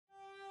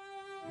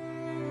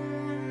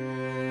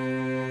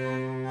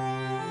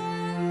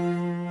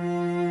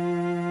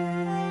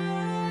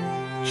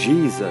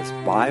Jesus,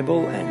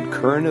 Bible, and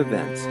current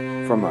events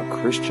from a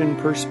Christian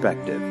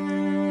perspective,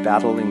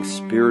 battling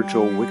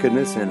spiritual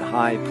wickedness in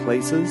high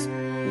places,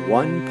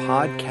 one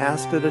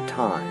podcast at a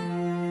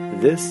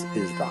time. This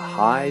is the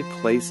High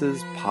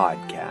Places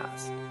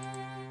Podcast.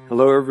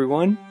 Hello,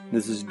 everyone.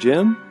 This is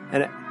Jim,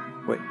 and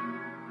wait,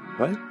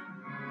 what?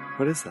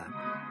 What is that?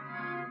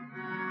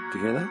 Do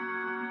you hear that?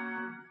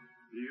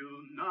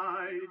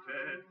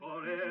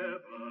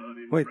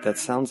 Wait, that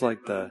sounds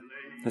like the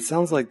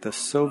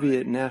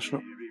Soviet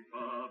national.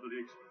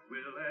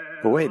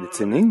 But wait, it's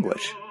in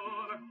English.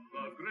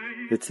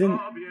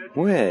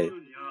 Wait,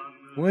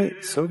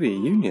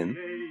 Soviet Union?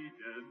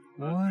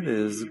 What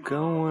is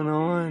going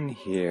on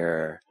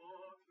here?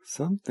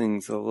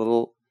 Something's a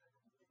little...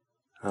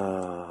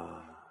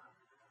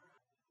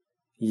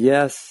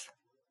 Yes,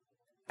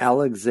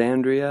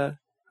 Alexandria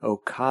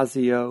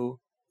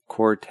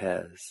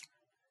Ocasio-Cortez.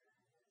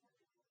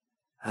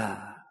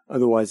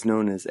 Otherwise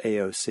known as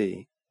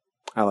AOC.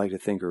 I like to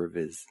think of her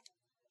as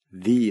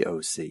the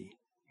OC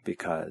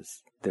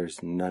because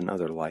there's none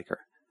other like her.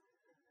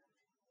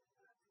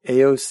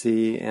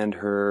 AOC and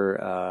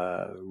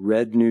her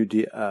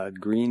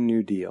Green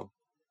New Deal.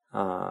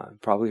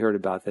 Probably heard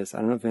about this. I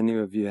don't know if any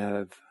of you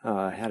have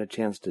had a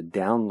chance to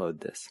download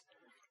this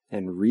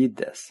and read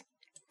this.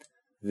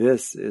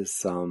 This is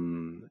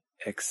some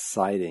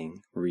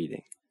exciting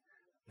reading.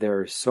 There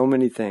are so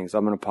many things.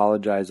 I'm going to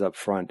apologize up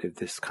front if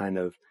this kind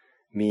of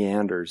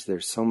meanders.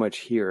 There's so much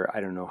here. I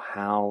don't know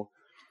how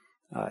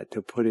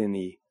to put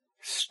any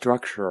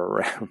structure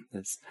around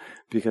this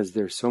because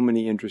there's so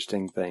many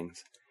interesting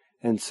things.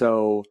 And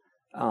so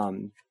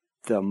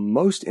the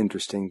most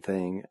interesting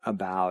thing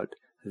about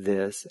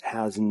this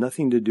has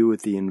nothing to do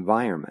with the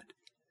environment.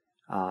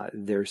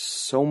 There's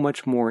so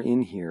much more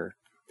in here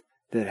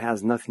that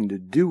has nothing to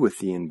do with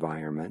the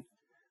environment,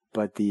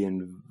 but the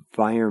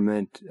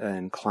environment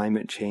and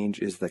climate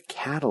change is the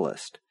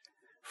catalyst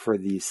for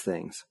these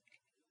things.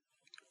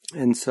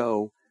 And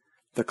so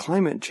the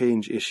climate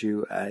change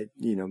issue,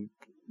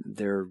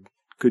 there are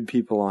good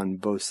people on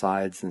both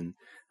sides and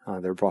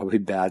there are probably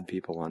bad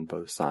people on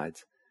both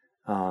sides.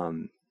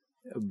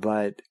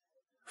 But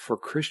for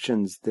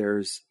Christians,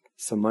 there's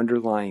some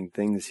underlying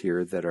things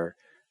here that are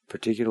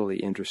particularly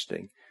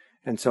interesting.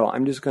 And so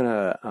I'm just going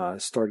to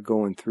start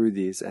going through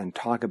these and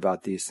talk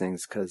about these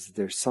things because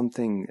there's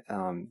something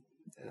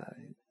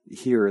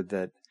here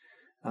that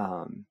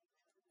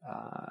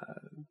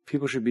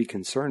people should be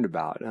concerned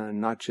about,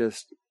 not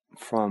just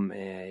from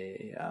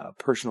a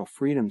personal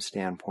freedom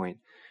standpoint,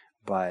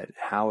 but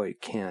how it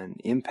can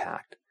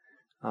impact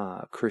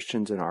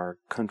Christians in our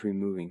country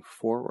moving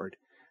forward.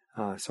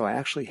 So I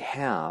actually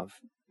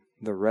have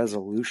the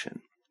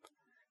resolution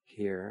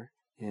here.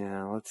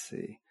 Yeah, let's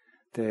see.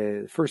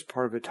 The first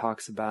part of it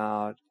talks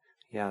about,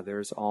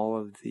 there's all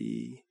of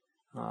the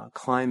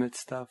climate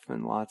stuff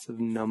and lots of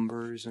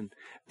numbers and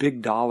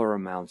big dollar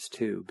amounts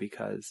too,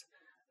 because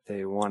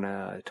they want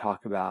to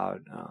talk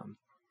about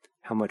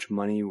how much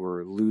money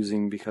we're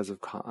losing because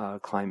of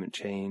climate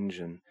change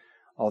and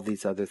all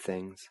these other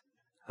things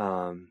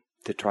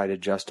to try to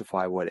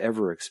justify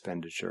whatever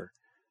expenditure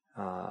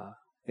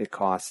it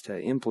costs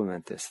to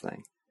implement this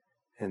thing.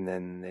 And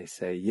then they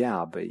say,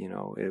 but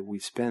we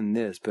spend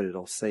this, but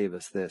it'll save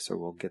us this, or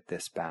we'll get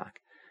this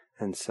back.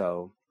 And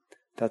so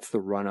that's the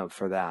run-up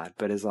for that.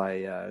 But as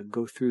I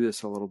go through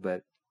this a little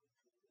bit,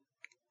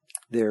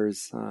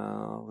 there's,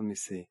 let me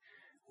see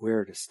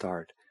where to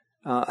start.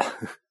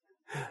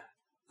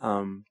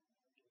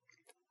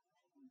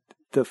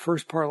 The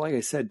first part, like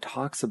I said,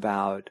 talks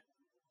about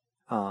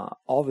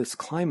all this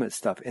climate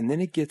stuff, and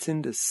then it gets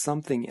into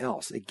something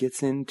else. It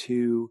gets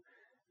into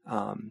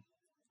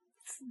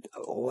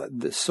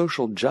the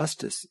social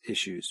justice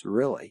issues,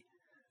 really,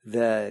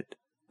 that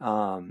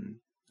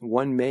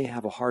one may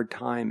have a hard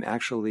time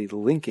actually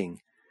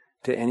linking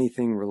to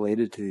anything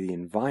related to the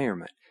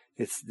environment.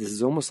 This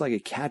is almost like a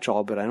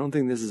catch-all, but I don't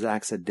think this is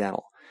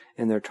accidental.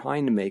 And they're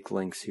trying to make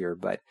links here,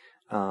 but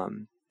they're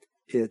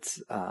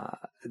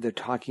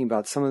talking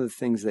about some of the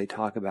things they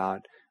talk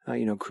about.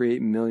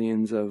 Create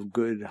millions of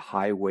good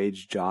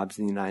high-wage jobs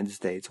in the United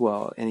States.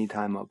 Well,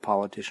 anytime a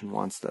politician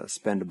wants to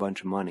spend a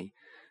bunch of money,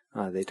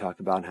 they talk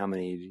about how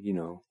many,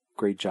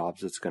 great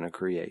jobs it's going to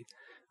create.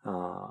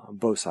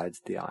 Both sides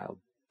of the aisle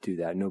do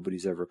that.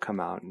 Nobody's ever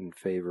come out in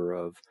favor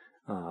of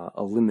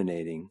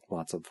eliminating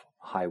lots of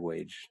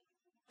high-wage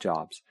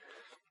jobs.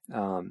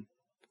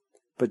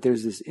 But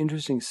there's this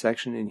interesting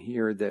section in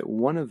here that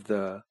one of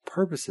the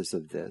purposes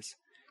of this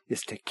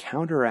is to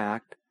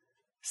counteract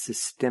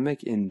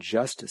systemic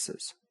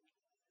injustices.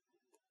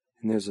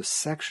 And there's a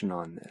section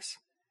on this.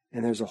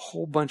 And there's a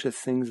whole bunch of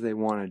things they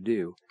want to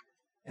do.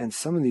 And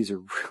some of these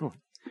are really,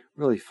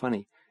 really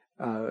funny.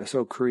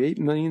 So create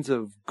millions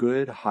of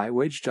good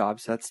high-wage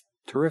jobs. That's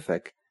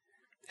terrific.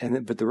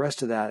 But the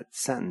rest of that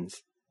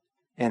sentence,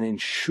 and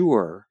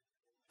ensure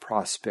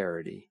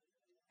prosperity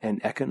and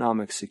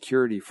economic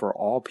security for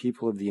all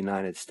people of the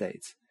United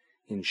States.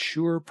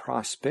 Ensure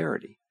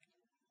prosperity.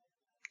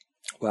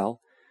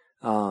 Well,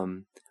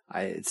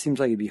 it seems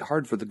like it'd be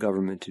hard for the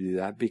government to do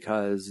that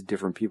because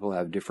different people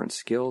have different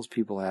skills.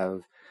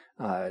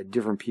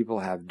 Different people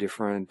have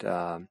different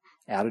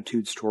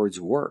attitudes towards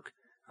work.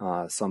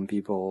 Some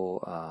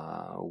people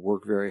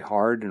work very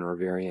hard and are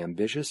very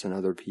ambitious, and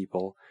other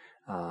people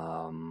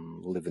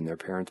live in their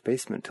parents'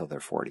 basement till they're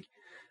 40.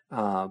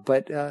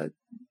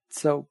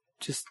 So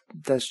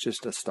that's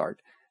just a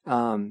start.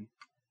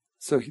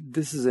 So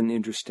this is an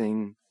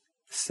interesting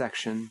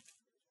section,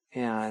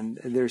 and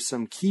there's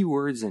some key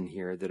words in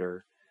here that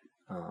are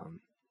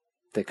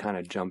that kind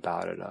of jump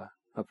out at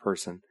a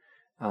person.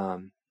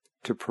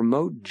 To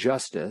promote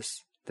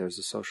justice, there's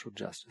a social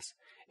justice,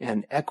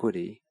 and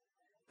equity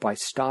by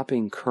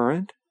stopping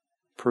current,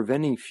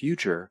 preventing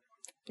future,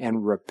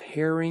 and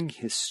repairing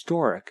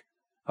historic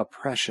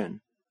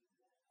oppression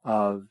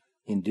of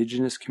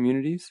indigenous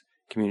communities,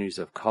 communities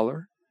of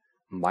color,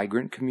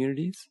 migrant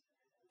communities,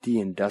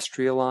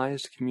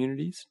 deindustrialized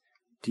communities,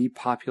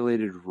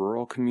 depopulated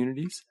rural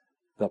communities,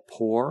 the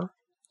poor,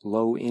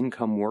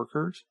 low-income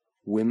workers,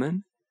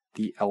 women,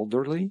 the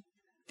elderly,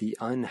 the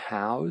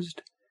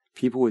unhoused,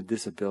 people with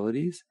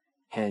disabilities,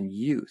 and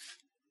youth,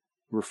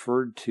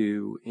 referred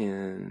to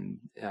in,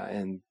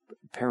 and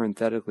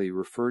parenthetically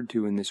referred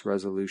to in this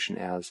resolution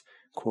as,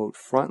 quote,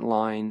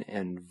 frontline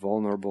and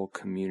vulnerable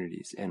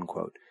communities, end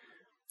quote.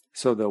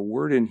 So the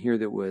word in here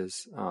that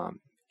was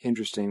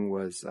interesting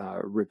was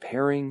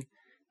repairing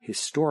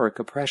historic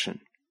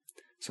oppression.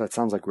 So it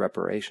sounds like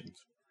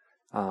reparations.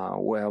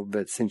 Well,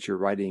 but since you're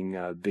writing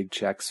big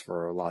checks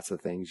for lots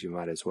of things, you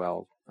might as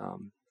well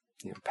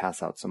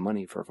pass out some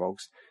money for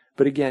folks.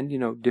 But again,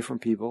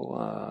 different people,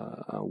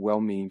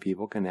 well-meaning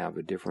people can have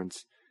a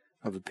difference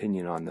of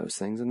opinion on those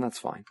things, and that's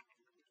fine.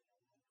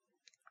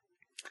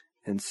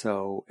 And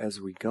so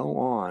as we go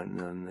on,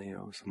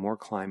 and some more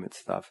climate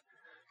stuff,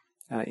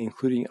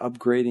 including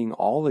upgrading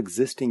all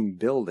existing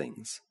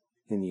buildings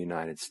in the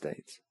United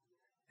States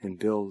and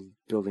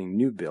building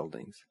new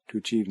buildings to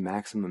achieve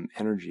maximum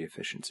energy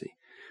efficiency.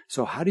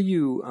 So how do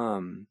you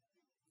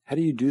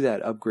do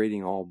that,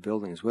 upgrading all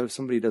buildings? What if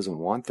somebody doesn't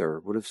want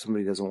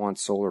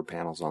solar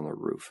panels on their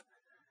roof,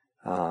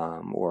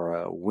 or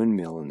a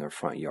windmill in their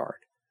front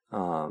yard?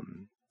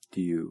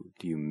 Do you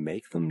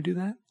make them do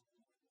that?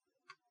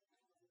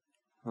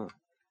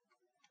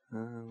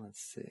 Let's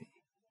see.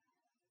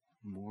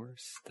 More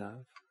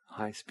stuff.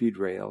 High-speed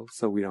rail,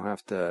 so we don't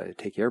have to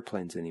take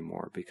airplanes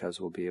anymore because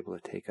we'll be able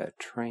to take a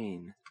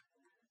train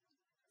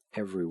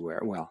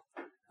everywhere. Well,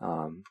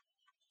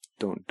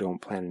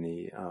 don't plan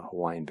any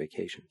Hawaiian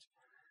vacations.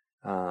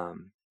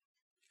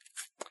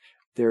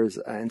 There's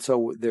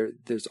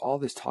all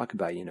this talk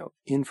about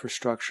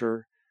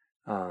infrastructure,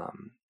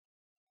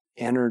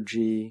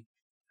 energy,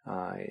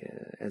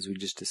 as we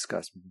just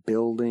discussed,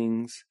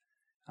 buildings,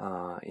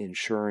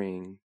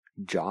 ensuring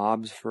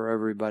jobs for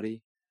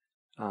everybody.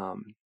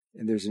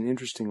 And there's an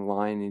interesting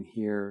line in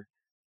here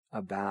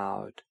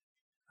about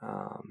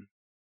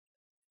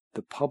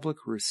the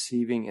public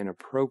receiving an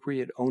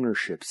appropriate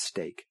ownership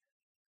stake.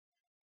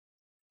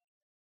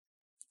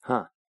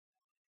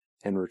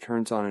 And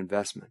returns on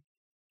investment.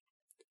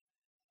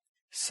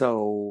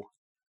 So,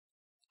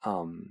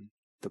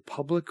 the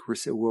public,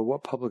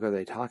 what public are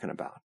they talking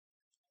about?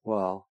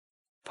 Well,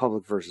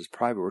 public versus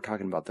private, we're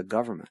talking about the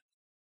government.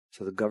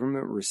 So the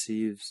government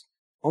receives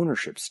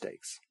ownership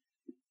stakes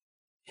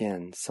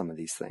in some of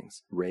these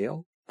things.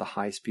 Rail, the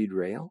high-speed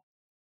rail.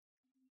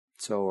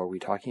 So are we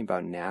talking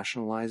about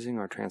nationalizing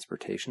our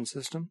transportation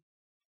system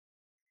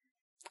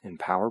and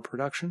power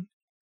production?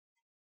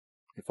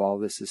 If all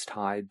this is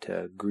tied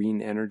to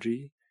green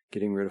energy,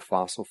 getting rid of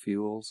fossil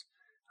fuels,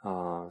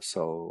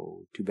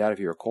 so too bad if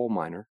you're a coal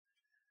miner,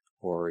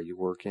 or you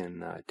work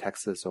in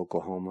Texas,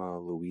 Oklahoma,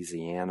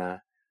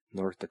 Louisiana,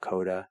 North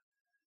Dakota,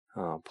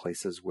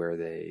 places where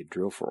they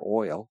drill for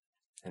oil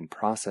and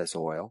process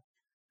oil.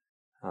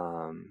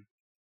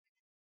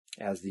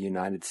 As the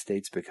United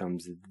States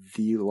becomes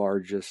the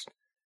largest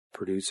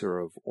producer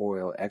of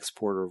oil,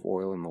 exporter of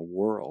oil in the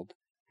world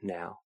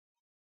now,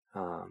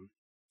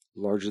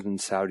 larger than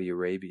Saudi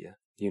Arabia.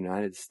 The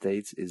United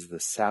States is the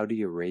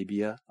Saudi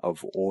Arabia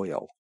of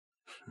oil.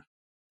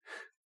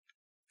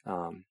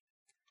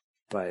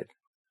 But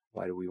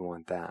why do we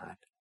want that?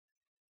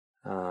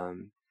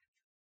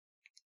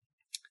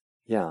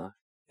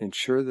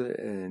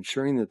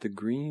 Ensuring that the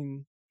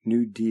Green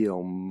New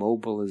Deal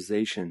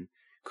mobilization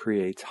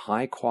creates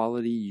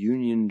high-quality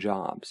union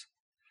jobs.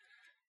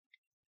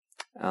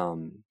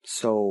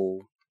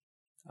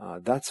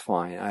 That's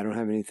fine. I don't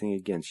have anything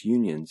against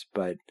unions,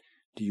 but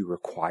do you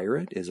require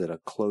it? Is it a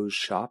closed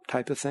shop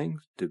type of thing?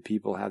 Do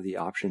people have the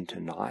option to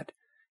not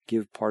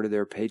give part of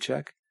their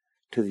paycheck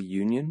to the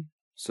union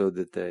so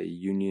that the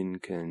union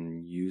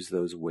can use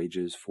those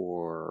wages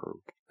for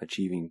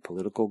achieving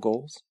political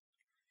goals?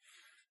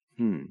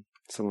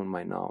 Someone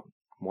might not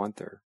want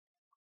their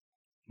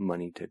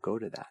money to go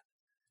to that.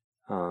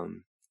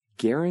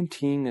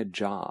 Guaranteeing a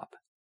job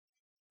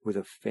with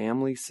a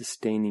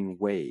family-sustaining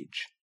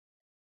wage,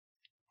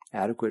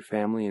 adequate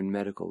family and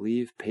medical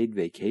leave, paid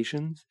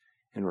vacations,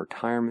 and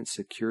retirement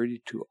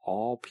security to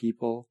all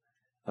people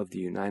of the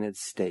United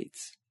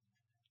States.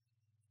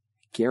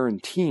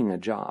 guaranteeing a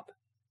job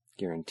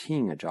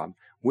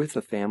with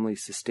a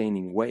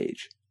family-sustaining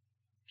wage.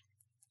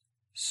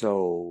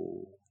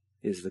 So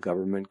is the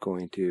government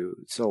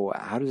so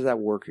how does that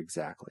work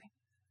exactly?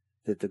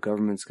 That the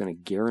government's going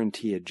to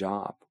guarantee a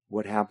job.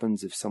 What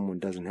happens if someone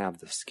doesn't have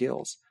the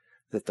skills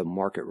that the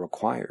market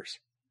requires?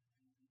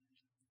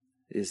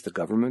 Is the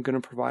government going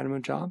to provide them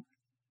a job?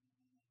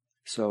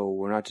 So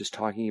we're not just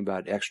talking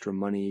about extra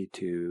money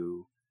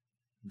to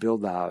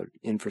build out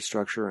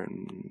infrastructure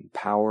and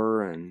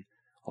power and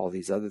all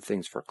these other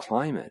things for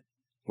climate.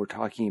 We're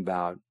talking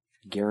about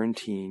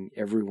guaranteeing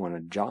everyone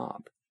a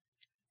job.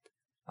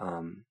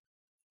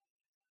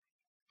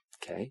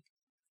 Okay.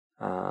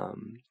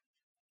 Again,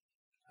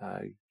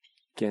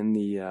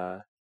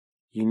 the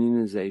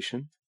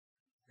unionization,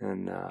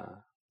 and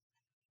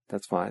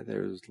that's fine.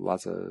 There's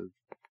lots of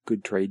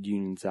good trade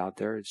unions out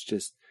there. It's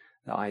just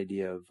the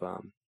idea of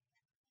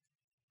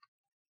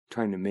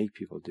trying to make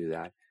people do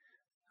that.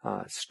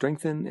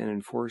 Strengthen and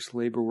enforce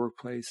labor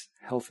workplace,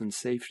 health and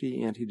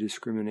safety,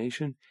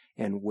 anti-discrimination,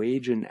 and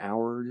wage and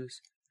hour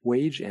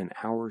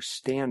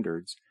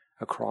standards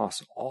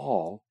across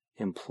all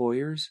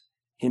employers,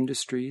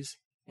 industries,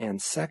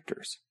 and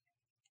sectors.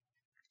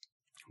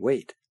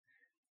 Wait,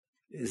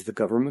 is the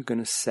government going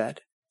to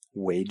set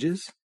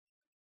wages?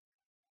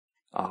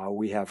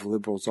 We have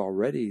liberals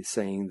already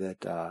saying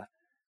that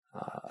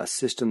a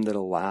system that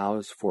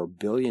allows for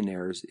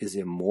billionaires is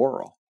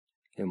immoral.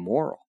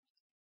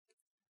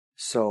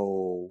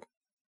 So,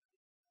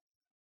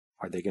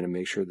 are they going to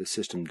make sure the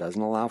system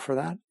doesn't allow for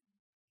that?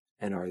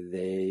 And are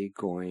they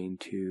going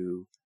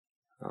to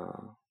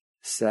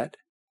set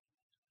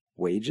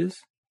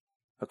wages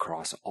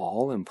across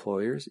all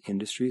employers,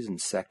 industries,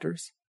 and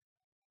sectors?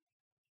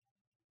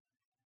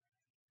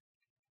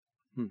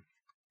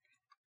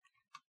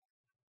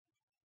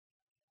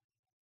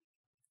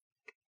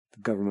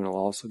 The government will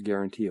also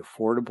guarantee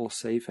affordable,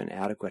 safe, and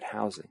adequate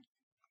housing.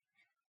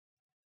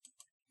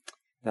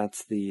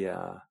 That's the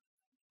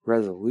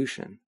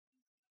resolution.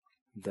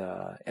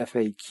 The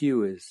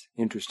FAQ is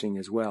interesting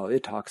as well.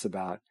 It talks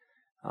about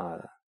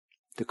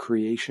the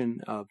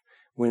creation of,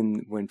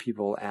 when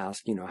people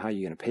ask, how are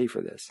you going to pay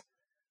for this?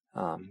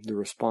 The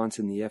response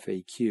in the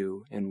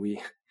FAQ, and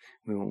we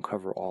won't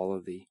cover all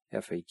of the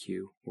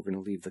FAQ. We're going to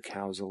leave the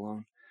cows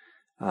alone.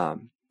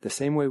 The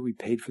same way we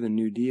paid for the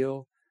New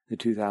Deal, the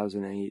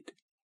 2008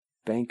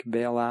 bank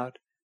bailout,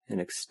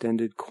 and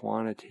extended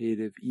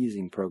quantitative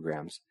easing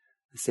programs.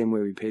 The same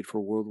way we paid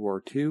for World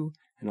War II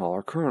and all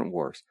our current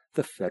wars.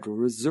 The Federal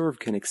Reserve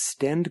can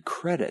extend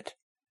credit.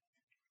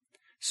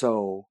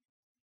 So,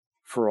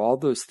 for all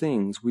those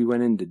things, we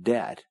went into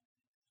debt.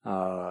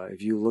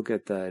 If you look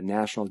at the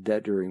national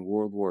debt during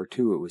World War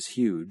II, it was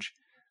huge.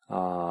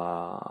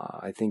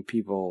 I think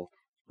people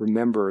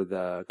remember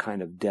the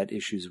kind of debt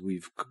issues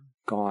we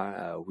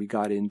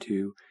got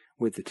into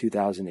with the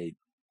 2008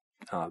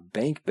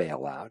 bank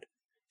bailout.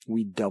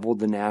 We doubled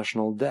the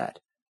national debt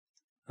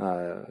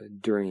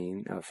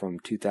from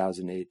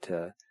 2008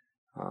 to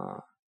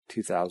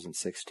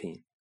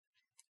 2016.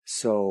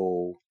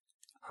 So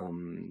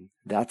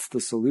that's the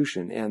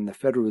solution, and the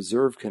Federal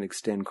Reserve can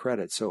extend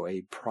credit. So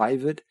a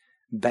private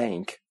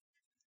bank,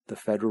 the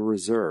Federal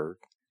Reserve,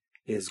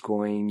 is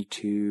going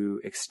to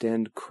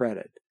extend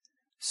credit.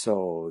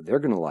 So they're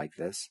going to like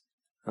this.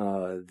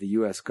 The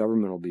U.S.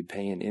 government will be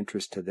paying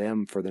interest to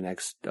them for the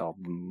next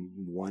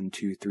 1,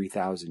 2,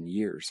 3,000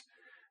 years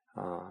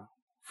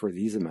for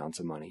these amounts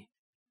of money.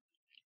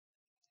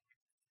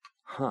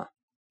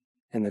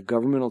 And the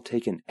government will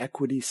take an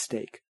equity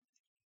stake.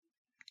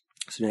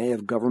 So now you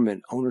have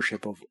government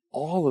ownership of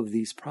all of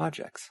these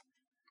projects,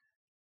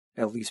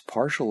 at least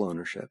partial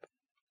ownership.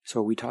 So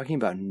are we talking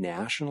about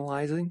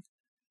nationalizing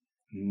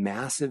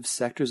massive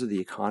sectors of the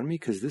economy?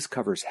 Because this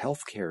covers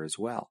healthcare as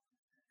well.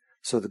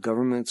 So the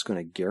government's going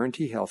to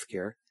guarantee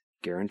healthcare,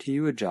 guarantee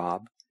you a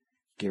job,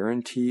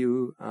 guarantee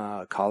you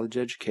college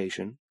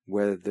education,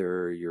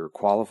 whether you're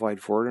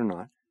qualified for it or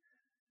not,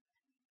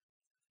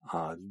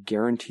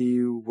 guarantee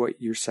you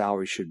what your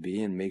salary should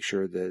be and make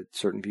sure that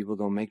certain people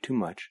don't make too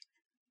much,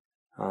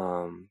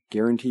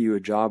 guarantee you a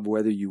job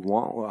whether you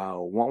want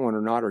one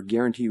or not, or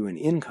guarantee you an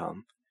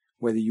income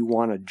whether you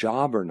want a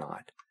job or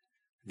not.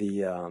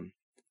 The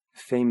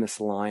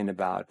famous line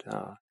about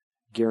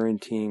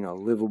guaranteeing a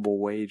livable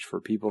wage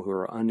for people who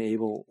are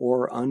unable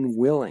or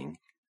unwilling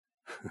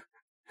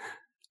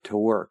to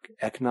work.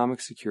 Economic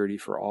security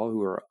for all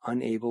who are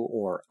unable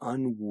or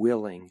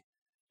unwilling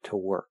to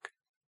work.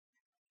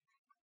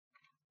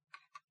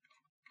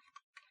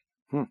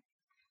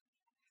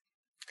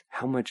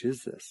 How much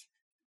is this?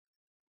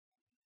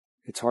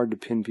 It's hard to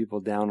pin people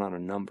down on a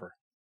number.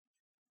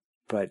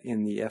 But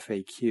in the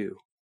FAQ,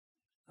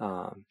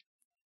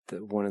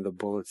 one of the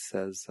bullets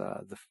says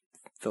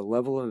the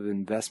level of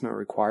investment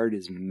required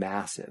is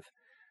massive.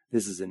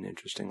 This is an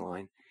interesting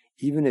line.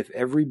 Even if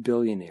every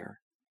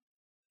billionaire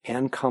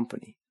and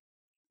company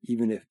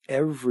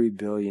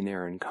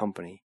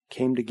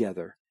came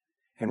together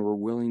and were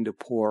willing to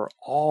pour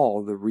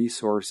all the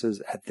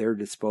resources at their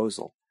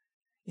disposal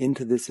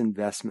into this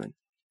investment,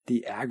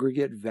 the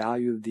aggregate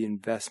value of the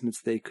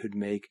investments they could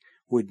make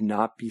would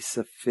not be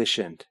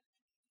sufficient.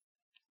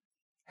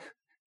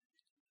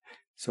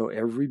 So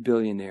every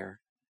billionaire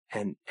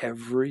and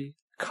every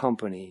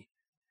company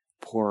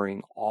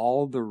pouring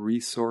all the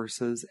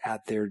resources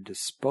at their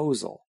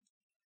disposal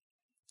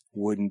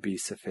wouldn't be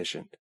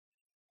sufficient.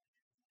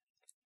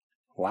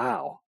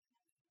 Wow,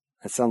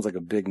 that sounds like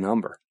a big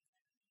number.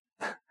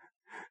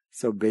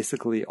 So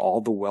basically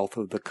all the wealth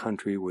of the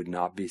country would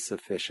not be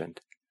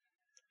sufficient.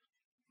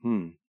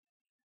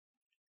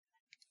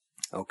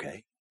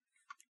 Okay.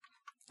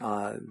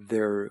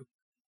 They're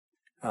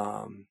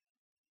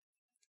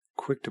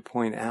quick to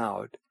point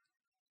out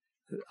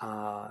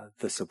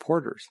the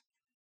supporters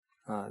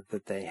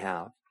that they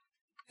have.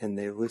 And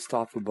they list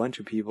off a bunch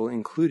of people,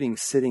 including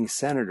sitting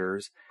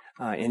senators,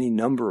 any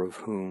number of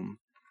whom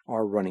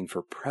are running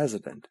for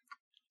president.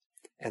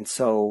 And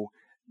so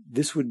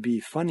this would be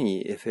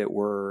funny if it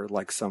were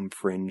like some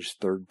fringe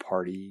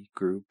third-party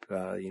group,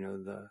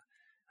 the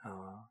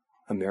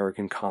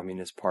American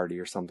Communist Party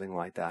or something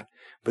like that.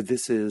 But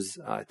this is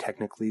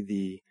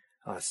technically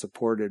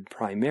supported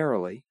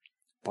primarily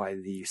by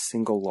the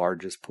single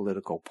largest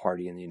political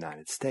party in the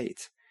United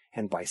States,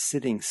 and by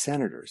sitting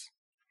senators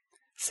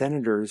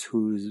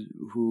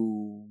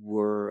who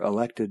were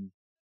elected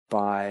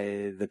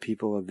by the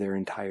people of their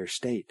entire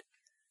state.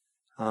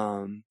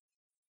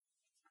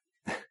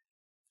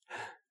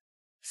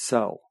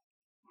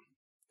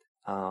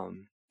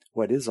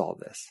 What is all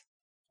this?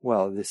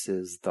 Well, this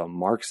is the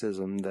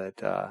Marxism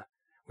that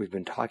we've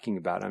been talking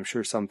about. I'm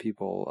sure some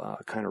people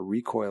kind of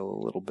recoil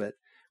a little bit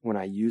when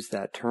I use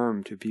that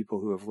term to people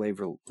who have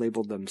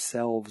labeled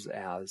themselves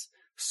as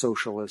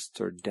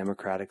socialists or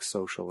democratic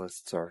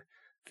socialists or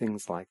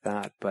things like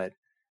that. But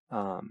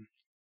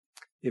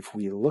if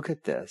we look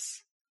at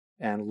this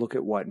and look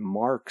at what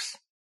Marx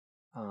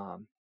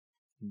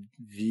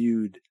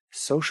viewed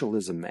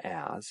socialism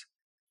as,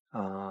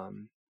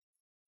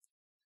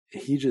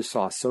 he just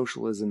saw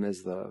socialism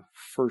as the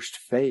first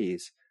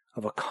phase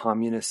of a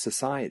communist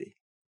society.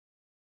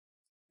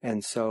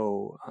 And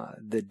so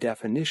the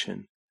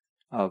definition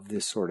of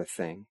this sort of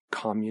thing,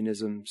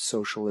 communism,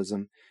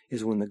 socialism,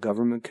 is when the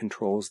government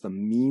controls the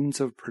means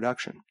of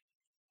production.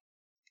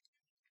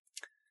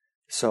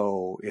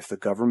 So if the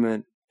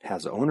government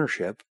has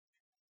ownership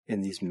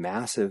in these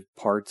massive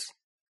parts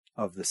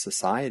of the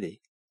society,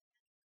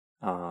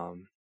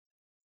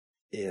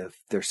 if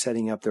they're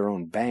setting up their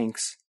own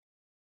banks,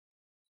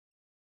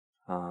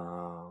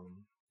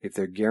 if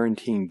they're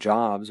guaranteeing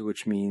jobs,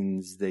 which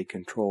means they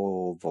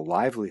control the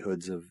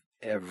livelihoods of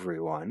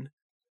everyone,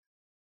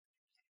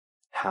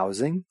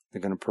 housing,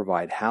 they're going to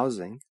provide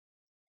housing.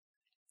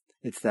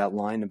 It's that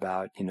line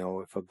about,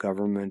 if a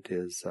government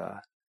is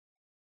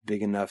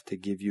big enough to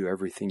give you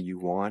everything you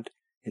want,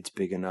 it's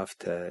big enough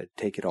to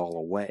take it all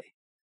away.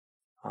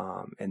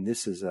 And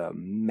this is a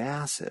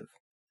massive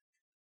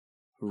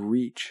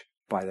reach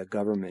by the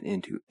government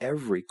into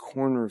every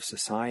corner of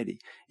society.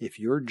 If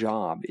your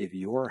job, if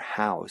your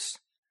house,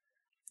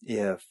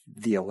 if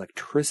the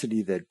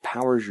electricity that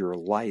powers your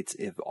lights,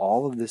 if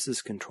all of this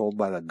is controlled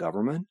by the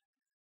government,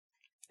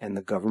 and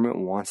the government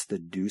wants to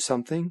do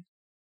something,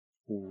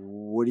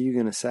 what are you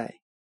going to say?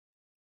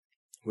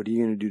 What are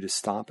you going to do to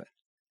stop it?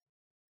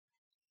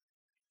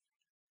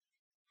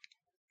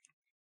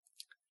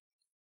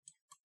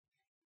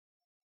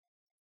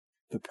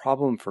 The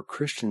problem for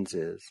Christians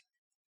is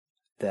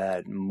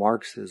that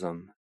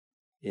Marxism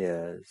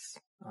is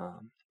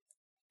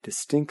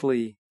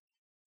distinctly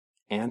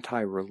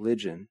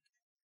anti-religion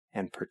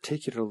and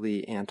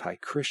particularly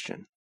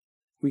anti-Christian.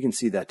 We can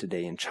see that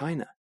today in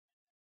China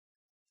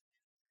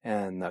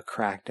and the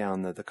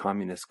crackdown that the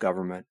communist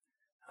government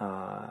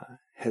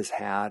has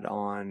had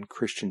on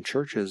Christian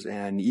churches,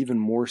 and even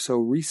more so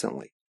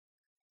recently.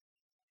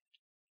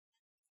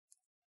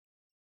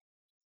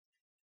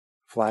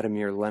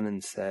 Vladimir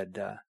Lenin said,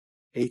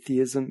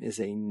 atheism is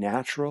a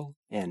natural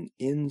and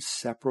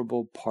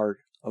inseparable part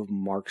of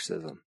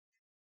Marxism,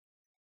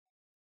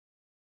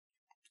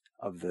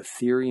 of the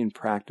theory and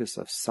practice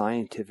of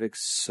scientific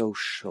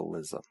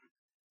socialism.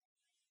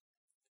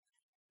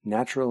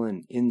 Natural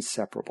and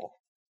inseparable.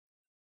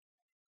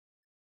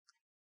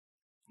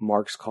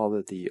 Marx called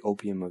it the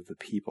opium of the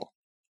people.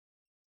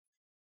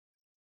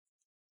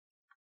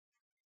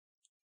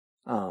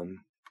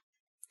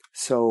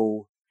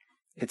 So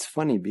it's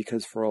funny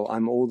because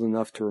I'm old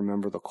enough to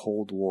remember the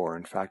Cold War.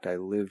 In fact, I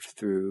lived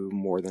through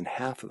more than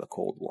half of the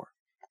Cold War.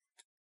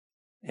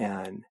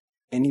 And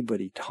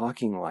anybody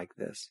talking like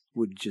this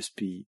would just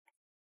be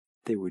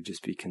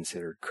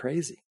considered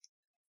crazy.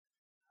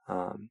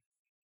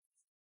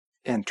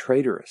 And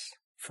traitorous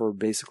for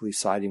basically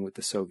siding with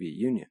the Soviet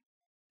Union.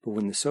 But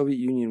when the Soviet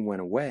Union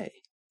went away,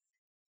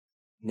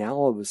 now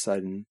all of a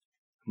sudden,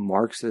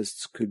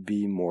 Marxists could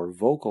be more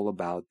vocal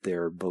about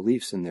their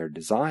beliefs and their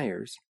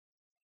desires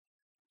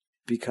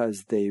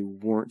because they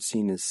weren't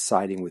seen as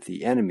siding with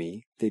the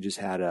enemy. They just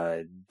had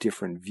a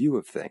different view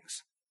of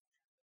things.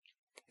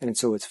 And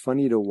so it's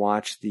funny to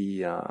watch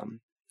the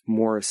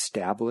more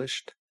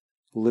established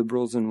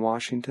liberals in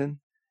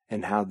Washington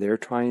and how they're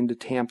trying to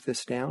tamp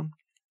this down?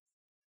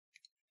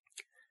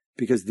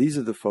 Because these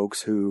are the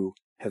folks who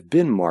have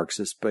been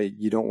Marxists, but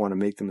you don't want to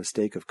make the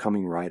mistake of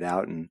coming right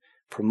out and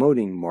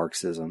promoting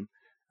Marxism,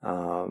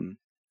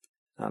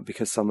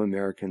 because some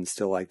Americans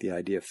still like the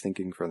idea of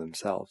thinking for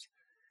themselves.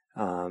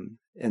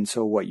 And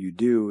so what you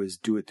do is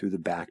do it through the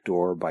back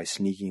door by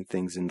sneaking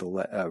things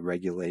into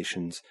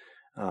regulations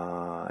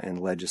and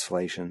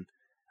legislation,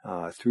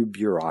 through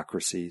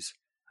bureaucracies,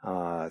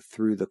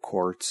 through the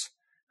courts,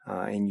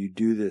 and you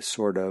do this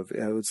sort of,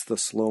 it's the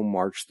slow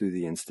march through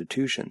the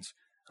institutions,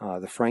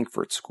 the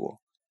Frankfurt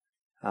School.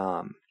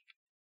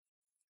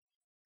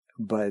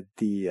 But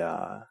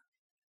the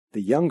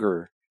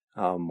younger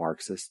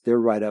Marxists, they're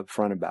right up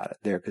front about it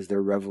there because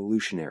they're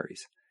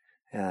revolutionaries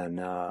and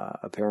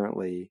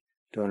apparently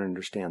don't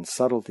understand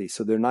subtlety.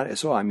 So they're not.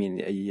 So I mean,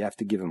 you have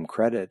to give them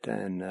credit.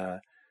 And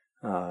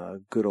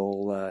good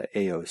old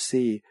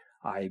AOC,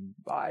 I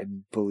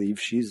believe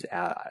she's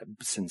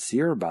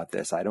sincere about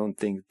this. I don't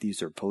think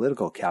these are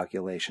political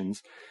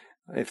calculations.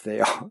 If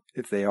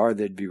they are,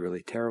 they'd be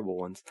really terrible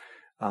ones.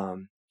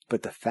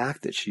 But the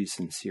fact that she's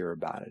sincere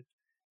about it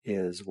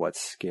is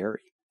what's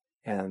scary.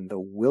 And the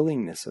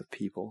willingness of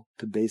people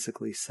to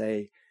basically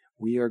say,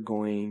 we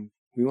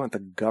want the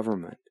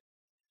government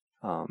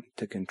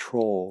to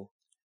control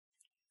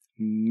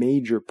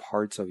major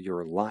parts of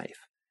your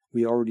life.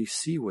 We already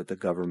see what the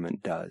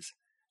government does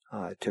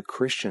to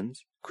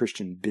Christians,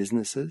 Christian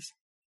businesses.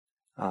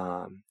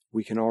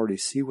 We can already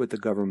see what the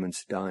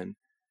government's done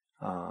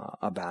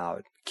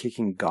about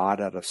kicking God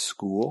out of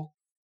school.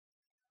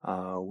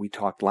 We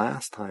talked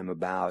last time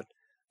about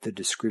the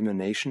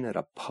discrimination at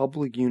a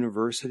public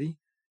university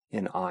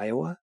in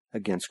Iowa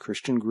against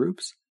Christian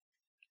groups.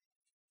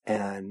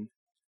 And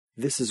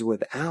this is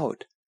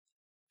without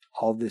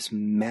all this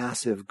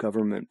massive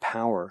government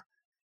power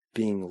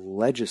being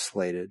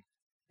legislated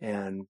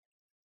and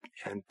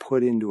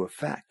put into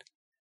effect.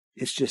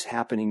 It's just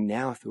happening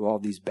now through all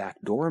these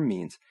backdoor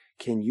means.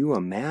 Can you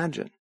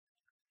imagine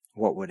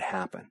what would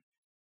happen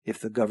if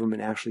the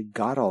government actually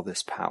got all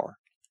this power?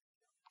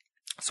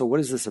 So what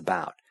is this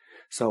about?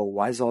 So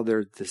why is all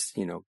there this,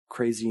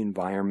 crazy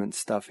environment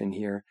stuff in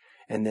here?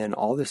 And then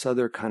all this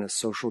other kind of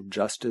social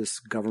justice,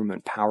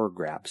 government power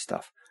grab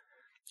stuff.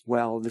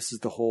 Well, this is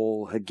the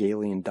whole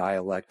Hegelian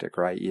dialectic,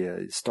 right?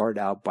 You start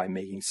out by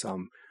making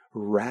some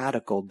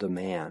radical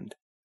demand,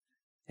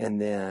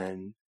 and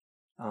then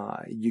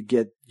you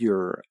get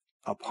your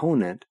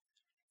opponent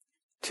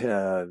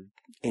to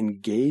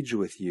engage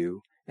with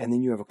you, and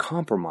then you have a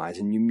compromise,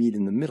 and you meet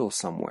in the middle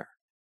somewhere.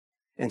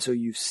 And so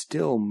you've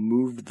still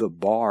moved the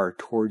bar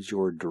towards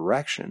your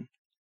direction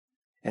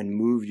and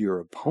moved your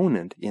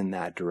opponent in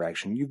that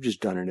direction. You've just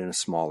done it in a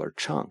smaller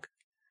chunk.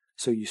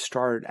 So you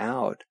start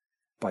out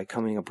by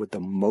coming up with the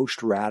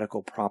most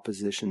radical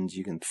propositions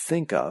you can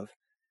think of.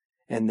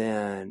 And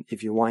then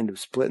if you wind up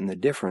splitting the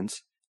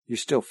difference, you're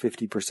still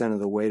 50% of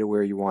the way to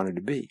where you wanted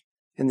to be.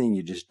 And then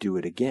you just do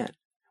it again.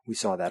 We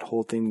saw that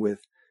whole thing with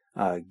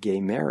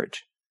gay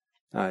marriage.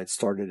 It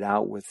started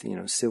out with,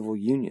 civil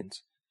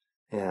unions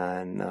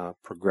and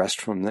progressed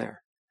from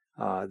there.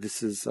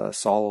 This is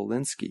Saul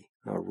Alinsky,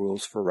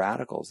 Rules for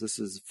Radicals. This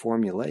is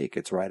formulaic.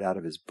 It's right out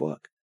of his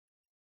book.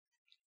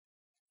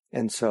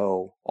 And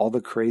so all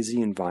the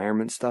crazy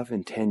environment stuff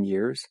in 10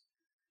 years,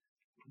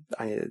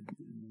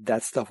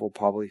 that stuff will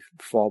probably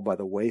fall by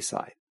the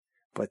wayside.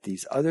 But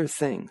these other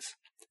things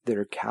that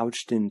are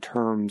couched in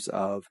terms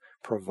of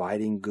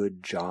providing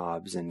good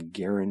jobs and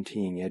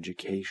guaranteeing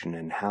education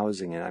and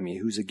housing, and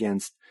who's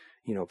against,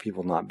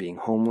 people not being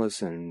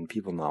homeless and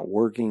people not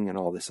working and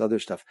all this other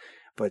stuff.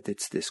 But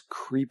it's these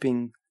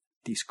creeping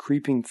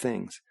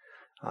things,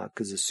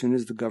 because as soon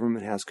as the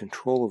government has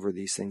control over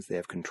these things, they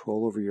have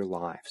control over your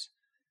lives.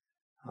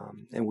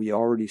 And we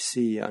already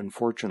see,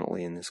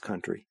 unfortunately, in this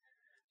country,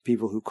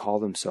 people who call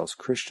themselves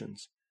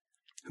Christians,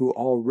 who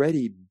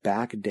already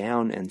back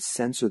down and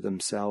censor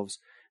themselves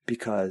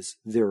because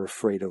they're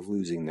afraid of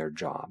losing their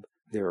job.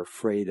 They're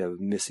afraid of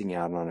missing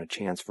out on a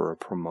chance for a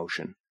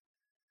promotion.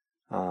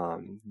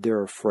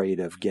 They're afraid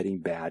of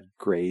getting bad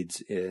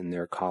grades in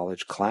their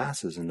college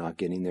classes and not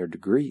getting their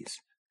degrees.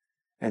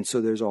 And so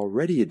there's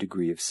already a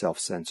degree of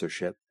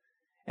self-censorship,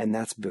 and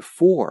that's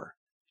before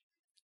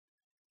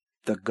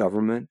the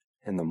government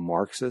and the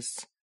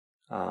Marxists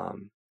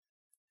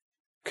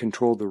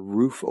control the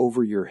roof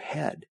over your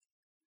head.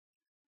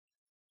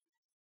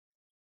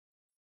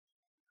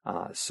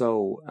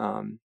 So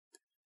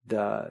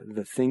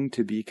the thing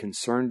to be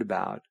concerned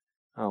about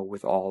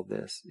with all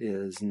this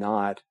is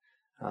not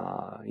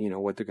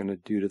what they're going to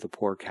do to the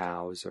poor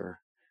cows, or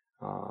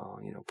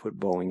put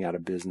Boeing out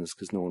of business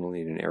because no one will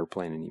need an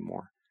airplane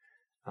anymore.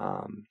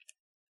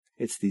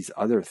 It's these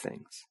other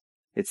things.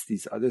 It's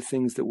these other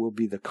things that will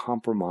be the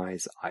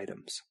compromise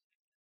items,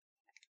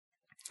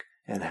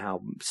 and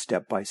how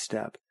step by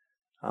step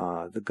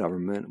the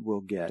government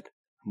will get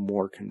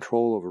more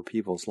control over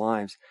people's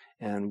lives.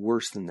 And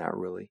worse than that,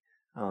 really,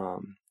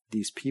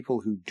 these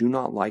people who do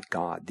not like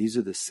God, these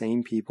are the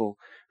same people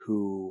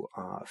who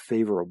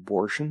favor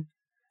abortion,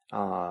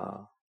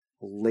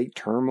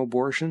 late-term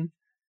abortion,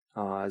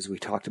 as we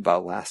talked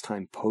about last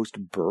time,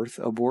 post-birth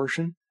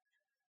abortion,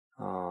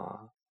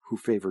 who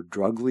favor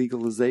drug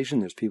legalization.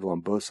 There's people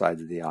on both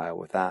sides of the aisle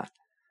with that.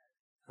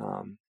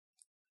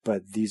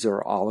 But these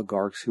are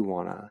oligarchs who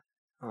want to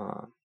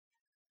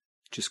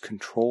just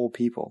control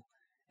people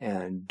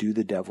and do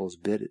the devil's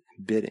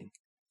bidding.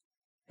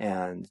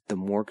 And the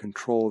more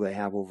control they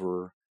have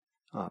over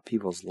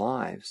people's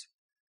lives,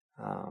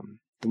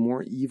 the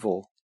more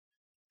evil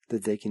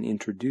that they can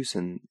introduce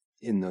in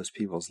those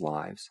people's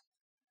lives,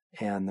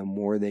 and the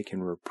more they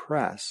can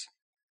repress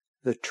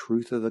the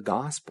truth of the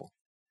gospel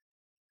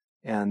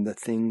and the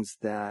things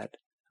that,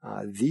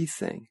 the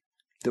thing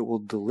that will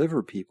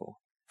deliver people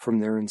from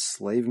their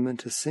enslavement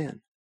to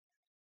sin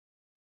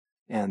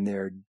and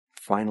their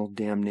final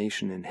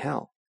damnation in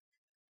hell.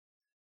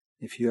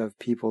 If you have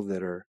people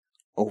that are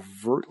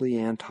overtly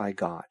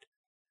anti-God,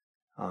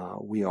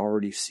 we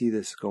already see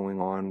this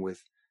going on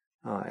with,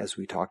 as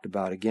we talked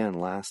about again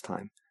last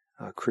time,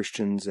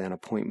 Christians and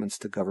appointments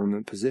to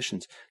government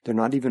positions. They're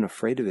not even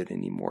afraid of it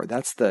anymore.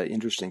 That's the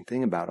interesting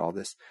thing about all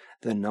this.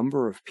 The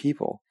number of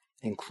people,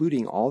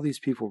 including all these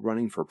people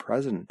running for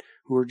president,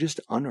 who are just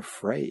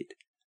unafraid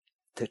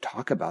to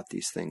talk about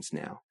these things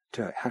now,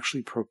 to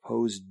actually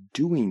propose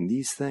doing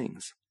these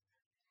things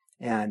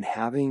and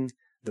having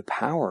the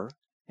power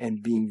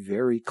and being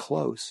very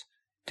close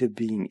to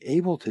being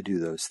able to do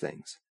those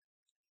things.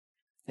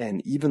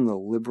 And even the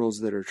liberals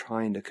that are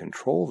trying to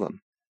control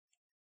them,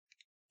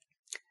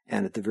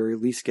 and at the very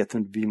least get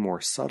them to be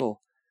more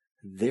subtle,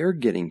 they're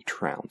getting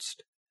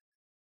trounced.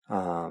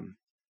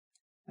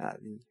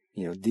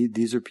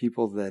 These are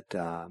people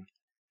that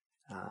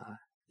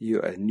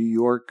New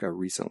York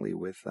recently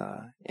with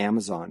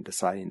Amazon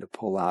deciding to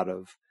pull out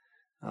of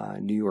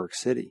New York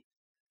City.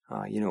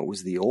 It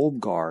was the old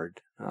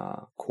guard,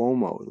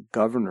 Cuomo, the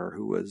governor,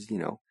 who was,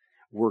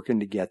 working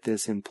to get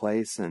this in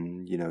place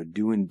and,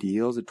 doing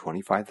deals at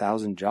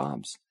 25,000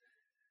 jobs.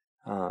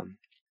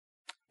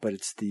 But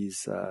it's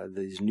these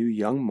new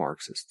young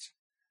Marxists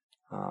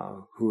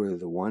who are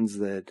the ones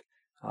that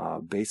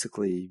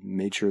basically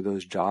made sure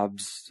those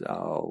jobs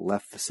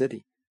left the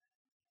city.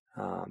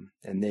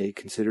 And they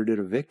considered it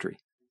a victory.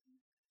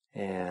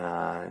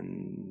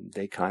 And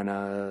they kind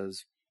of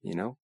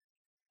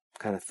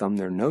thumbed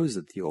their nose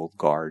at the old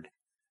guard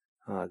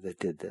that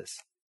did this.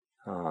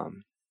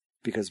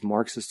 Because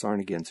Marxists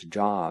aren't against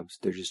jobs,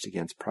 they're just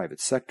against private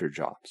sector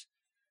jobs.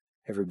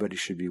 Everybody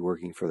should be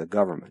working for the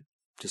government,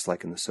 just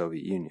like in the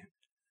Soviet Union.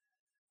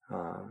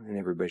 And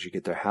everybody should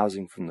get their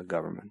housing from the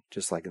government,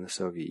 just like in the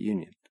Soviet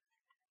Union.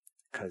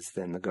 Because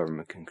then the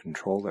government can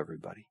control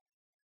everybody.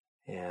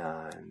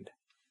 And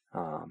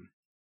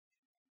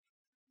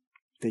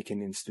they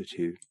can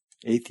institute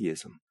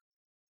atheism,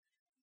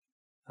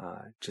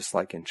 just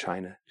like in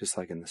China, just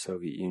like in the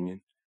Soviet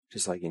Union,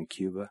 just like in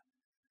Cuba,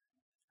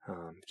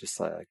 just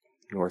like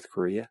North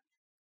Korea.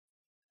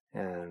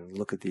 And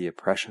look at the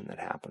oppression that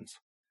happens.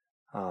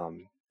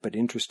 But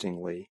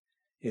interestingly,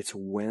 it's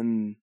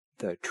when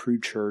the true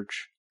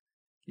church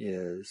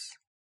is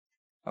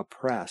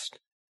oppressed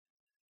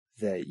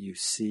that you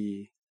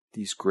see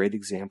these great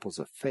examples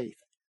of faith.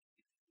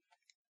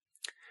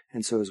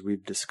 And so, as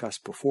we've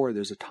discussed before,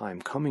 there's a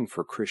time coming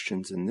for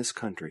Christians in this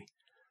country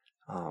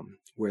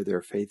where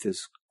their faith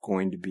is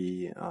going to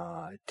be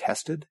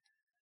tested,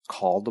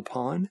 called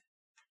upon.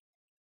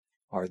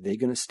 Are they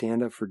going to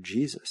stand up for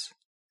Jesus?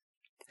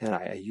 And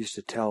I used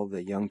to tell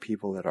the young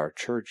people at our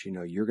church,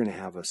 you're going to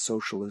have a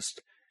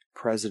socialist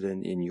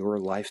president in your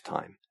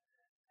lifetime.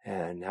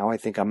 And now I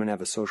think I'm going to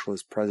have a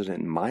socialist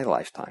president in my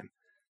lifetime.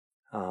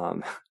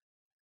 And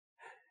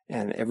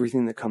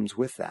everything that comes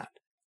with that.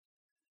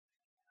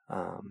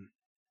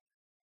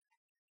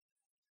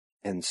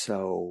 And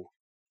so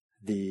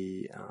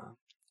the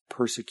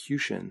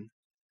persecution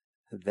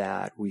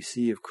that we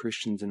see of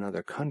Christians in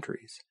other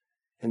countries,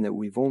 and that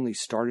we've only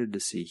started to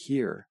see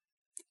here,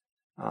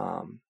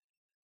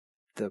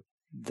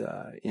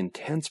 the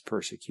intense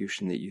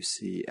persecution that you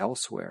see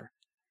elsewhere,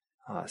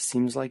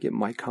 seems like it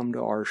might come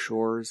to our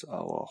shores a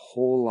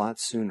whole lot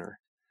sooner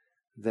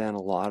than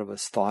a lot of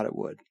us thought it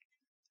would.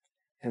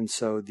 And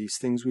so these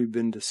things we've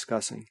been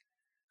discussing,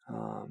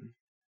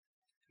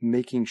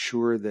 making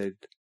sure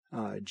that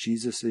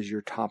Jesus is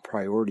your top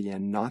priority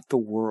and not the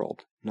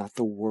world.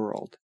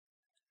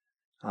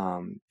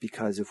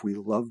 Because if we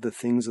love the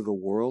things of the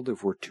world,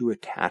 if we're too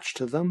attached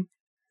to them,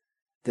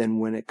 then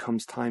when it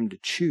comes time to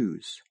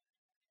choose,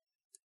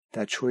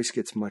 that choice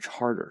gets much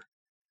harder.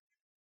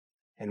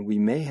 And we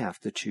may have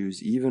to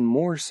choose even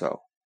more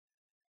so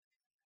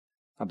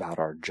about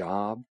our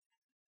job,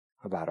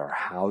 about our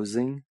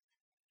housing,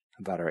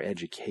 about our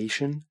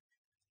education,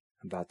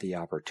 about the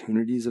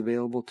opportunities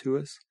available to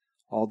us,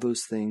 all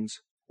those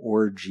things,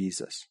 or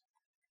Jesus.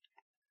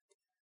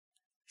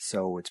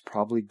 So it's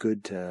probably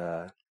good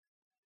to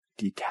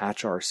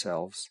detach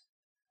ourselves,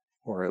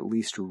 or at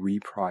least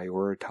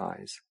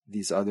reprioritize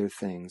these other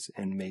things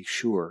and make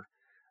sure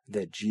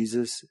that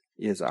Jesus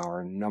is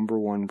our number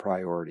one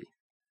priority.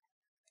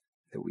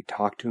 That we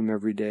talk to Him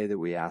every day, that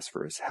we ask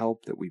for His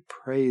help, that we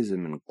praise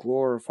Him and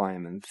glorify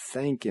Him and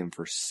thank Him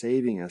for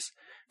saving us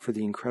for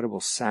the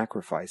incredible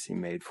sacrifice He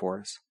made for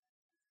us.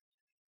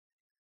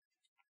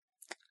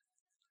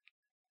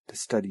 To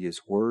study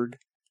His Word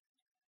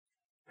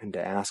and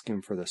to ask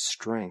Him for the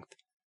strength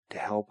to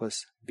help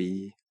us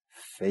be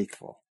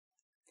faithful.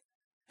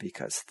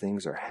 Because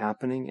things are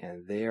happening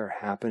and they are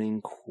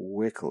happening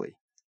quickly.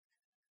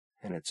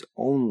 And it's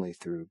only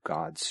through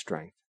God's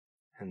strength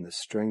and the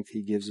strength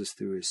He gives us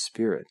through His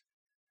Spirit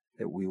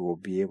that we will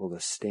be able to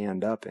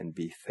stand up and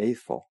be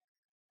faithful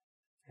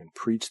and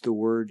preach the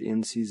Word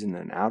in season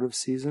and out of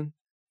season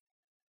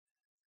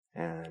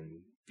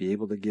and be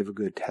able to give a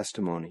good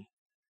testimony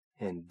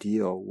and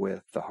deal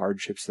with the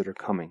hardships that are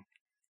coming.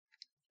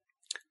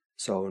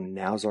 So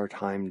now's our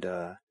time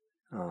to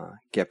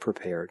get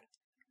prepared,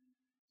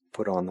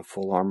 put on the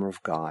full armor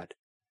of God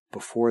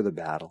before the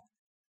battle,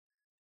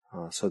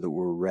 so that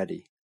we're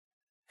ready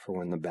for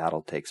when the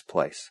battle takes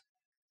place.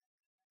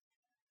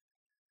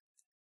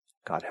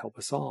 God help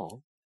us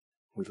all.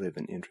 We live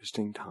in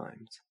interesting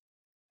times.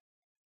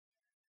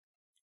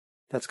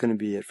 That's going to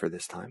be it for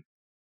this time.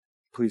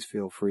 Please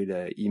feel free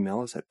to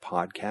email us at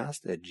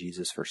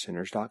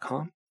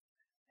podcast@jesusforsinners.com.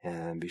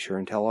 And be sure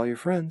and tell all your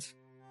friends.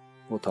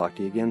 We'll talk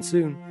to you again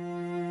soon.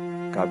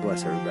 God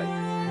bless everybody.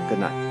 Good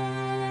night.